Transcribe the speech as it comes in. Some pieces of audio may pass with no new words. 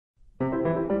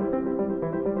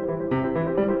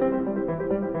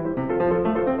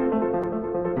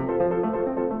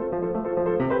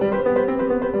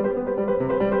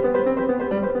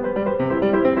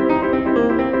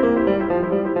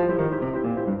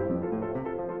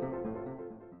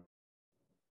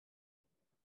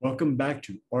Welcome back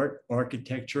to Art,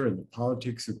 Architecture, and the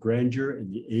Politics of Grandeur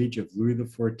in the Age of Louis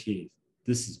XIV.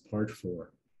 This is part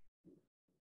 4.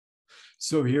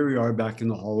 So here we are back in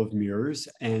the Hall of Mirrors,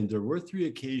 and there were 3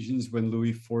 occasions when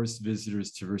Louis forced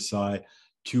visitors to Versailles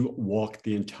to walk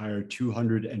the entire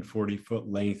 240-foot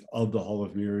length of the Hall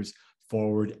of Mirrors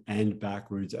forward and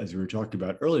backwards, as we were talking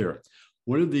about earlier.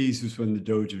 One of these was when the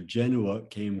Doge of Genoa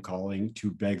came calling to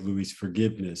beg Louis's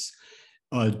forgiveness.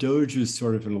 Doge was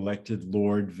sort of an elected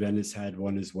lord. Venice had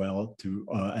one as well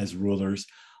as rulers.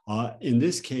 In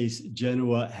this case,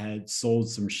 Genoa had sold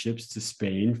some ships to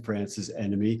Spain, France's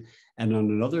enemy, and on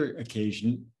another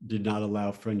occasion did not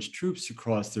allow French troops to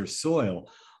cross their soil.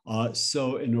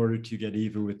 So in order to get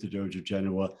even with the Doge of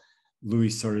Genoa,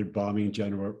 Louis started bombing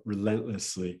Genoa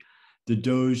relentlessly. The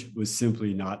Doge was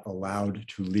simply not allowed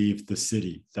to leave the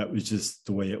city. That was just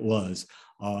the way it was.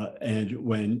 And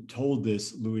when told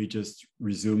this, Louis just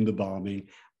resumed the bombing,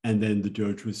 and then the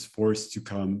Doge was forced to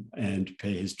come and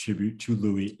pay his tribute to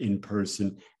Louis in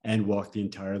person and walk the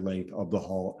entire length of the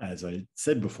hall, as I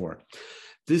said before.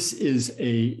 This is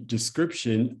a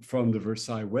description from the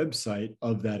Versailles website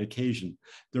of that occasion.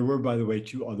 There were, by the way,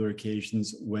 2 other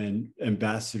occasions when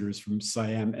ambassadors from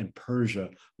Siam and Persia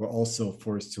were also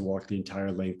forced to walk the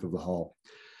entire length of the hall.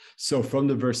 So from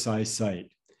the Versailles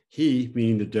site, he,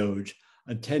 meaning the Doge,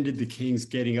 attended the king's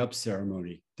getting up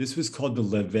ceremony. This was called the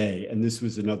levee, and this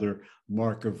was another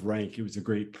mark of rank. It was a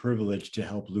great privilege to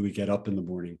help Louis get up in the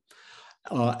morning.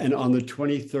 And on the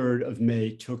 23rd of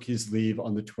May, took his leave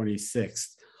on the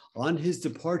 26th. On his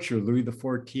departure, Louis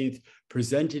XIV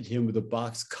presented him with a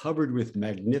box covered with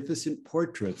magnificent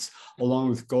portraits, along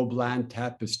with Gobelin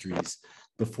tapestries.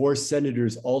 The 4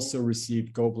 senators also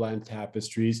received Gobelin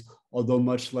tapestries, although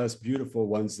much less beautiful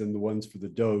ones than the ones for the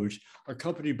Doge,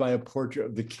 accompanied by a portrait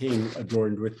of the king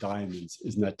adorned with diamonds.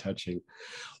 Isn't that touching?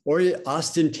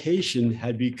 Ostentation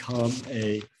had become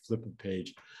a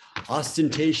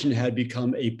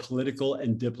political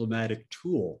and diplomatic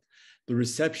tool. The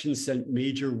reception sent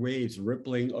major waves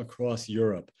rippling across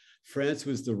Europe. France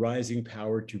was the rising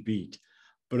power to beat.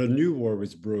 But a new war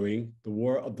was brewing, the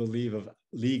War of the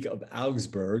League of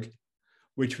Augsburg,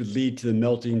 which would lead to the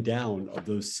melting down of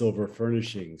those silver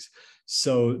furnishings.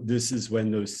 So this is when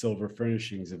those silver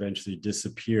furnishings eventually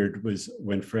disappeared, was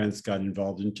when France got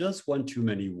involved in just one too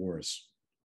many wars.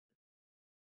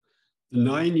 The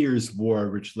 9 Years' War,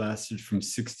 which lasted from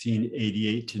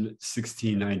 1688 to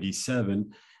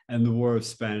 1697, and the War of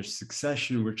Spanish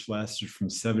Succession, which lasted from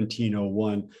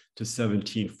 1701 to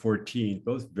 1714,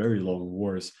 both very long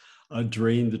wars,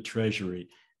 drained the treasury.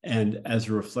 And as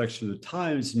a reflection of the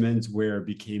times, men's wear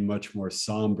became much more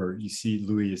somber. You see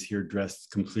Louis is here dressed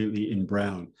completely in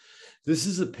brown. This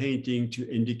is a painting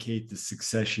to indicate the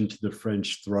succession to the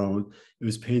French throne. It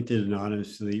was painted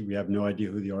anonymously. We have no idea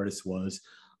who the artist was,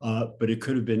 but it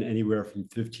could have been anywhere from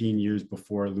 15 years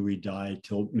before Louis died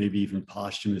till maybe even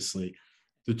posthumously.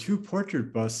 The 2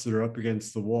 portrait busts that are up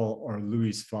against the wall are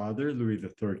Louis's father, Louis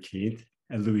XIII,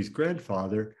 and Louis's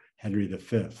grandfather, Henry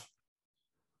V.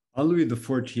 On Louis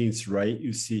XIV's right,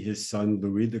 you see his son,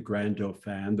 Louis, the Grand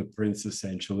Dauphin, the prince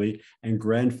essentially, and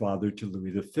grandfather to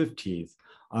Louis XV.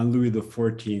 On Louis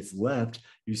XIV's left,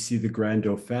 you see the Grand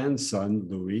Dauphin's son,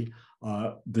 Louis,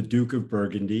 the Duke of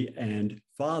Burgundy, and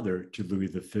father to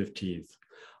Louis XV.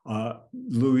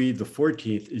 Louis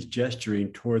XIV is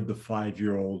gesturing toward the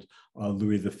 5-year-old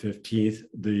Louis XV,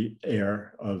 the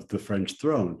heir of the French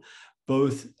throne.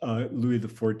 Both Louis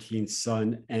XIV's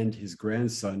son and his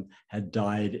grandson had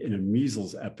died in a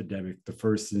measles epidemic, the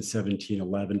first in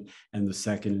 1711 and the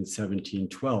second in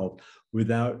 1712.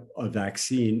 Without a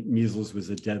vaccine, measles was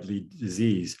a deadly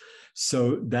disease.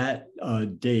 So that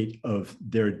date of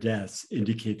their deaths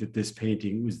indicate that this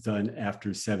painting was done after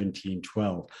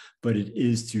 1712, but it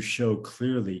is to show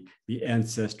clearly the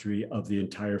ancestry of the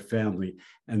entire family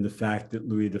and the fact that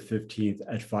Louis XV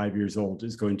at 5 years old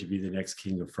is going to be the next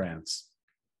king of France.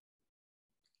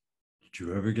 Did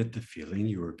you ever get the feeling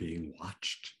you were being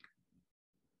watched?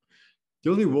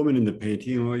 The only woman in the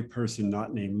painting, the only person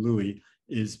not named Louis,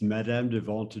 is Madame de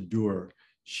Ventadour.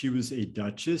 She was a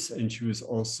duchess, and she was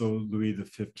also Louis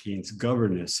XV's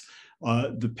governess.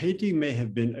 The painting may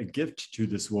have been a gift to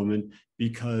this woman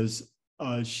because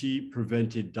she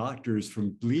prevented doctors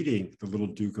from bleeding the little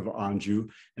Duke of Anjou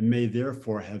and may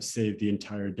therefore have saved the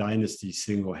entire dynasty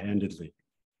single-handedly.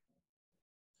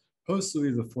 Post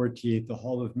Louis XIV, the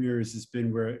Hall of Mirrors has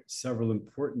been where several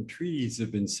important treaties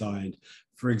have been signed.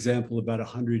 For example, about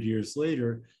 100 years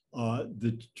later,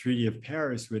 the Treaty of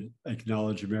Paris would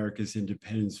acknowledge America's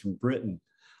independence from Britain.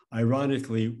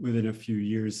 Ironically, within a few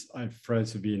years,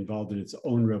 France would be involved in its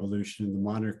own revolution and the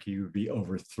monarchy would be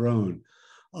overthrown.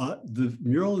 The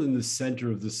mural in the center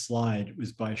of the slide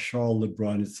was by Charles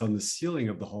Lebrun. It's on the ceiling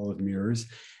of the Hall of Mirrors,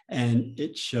 and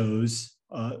it shows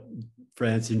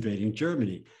France invading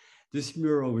Germany. This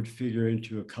mural would figure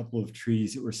into a couple of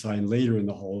treaties that were signed later in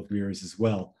the Hall of Mirrors as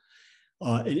well. In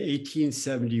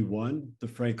 1871, the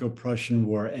Franco-Prussian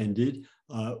War ended.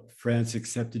 France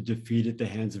accepted defeat at the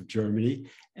hands of Germany,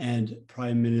 and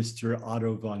Prime Minister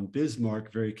Otto von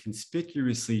Bismarck very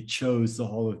conspicuously chose the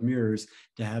Hall of Mirrors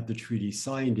to have the treaty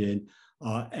signed in,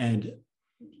 and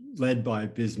led by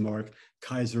Bismarck,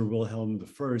 Kaiser Wilhelm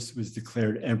I was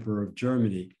declared Emperor of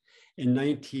Germany. In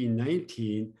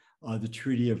 1919, the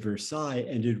Treaty of Versailles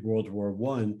ended World War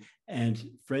I, and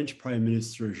French Prime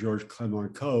Minister Georges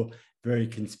Clemenceau very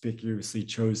conspicuously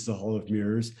chose the Hall of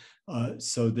Mirrors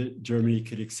so that Germany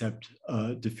could accept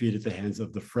defeat at the hands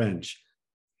of the French.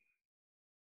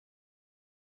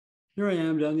 Here I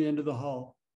am down the end of the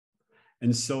hall.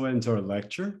 And so ends our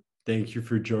lecture. Thank you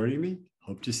for joining me.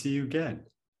 Hope to see you again.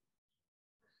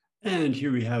 And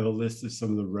here we have a list of some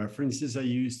of the references I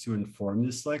used to inform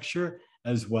this lecture,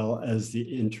 as well as the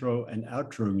intro and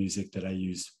outro music that I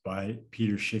used by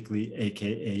Peter Schickley,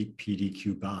 aka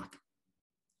PDQ Bach.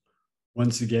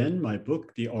 Once again, my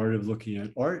book, The Art of Looking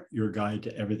at Art, Your Guide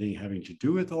to Everything Having to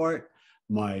Do with Art,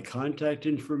 my contact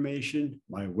information,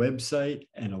 my website,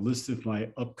 and a list of my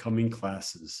upcoming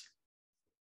classes.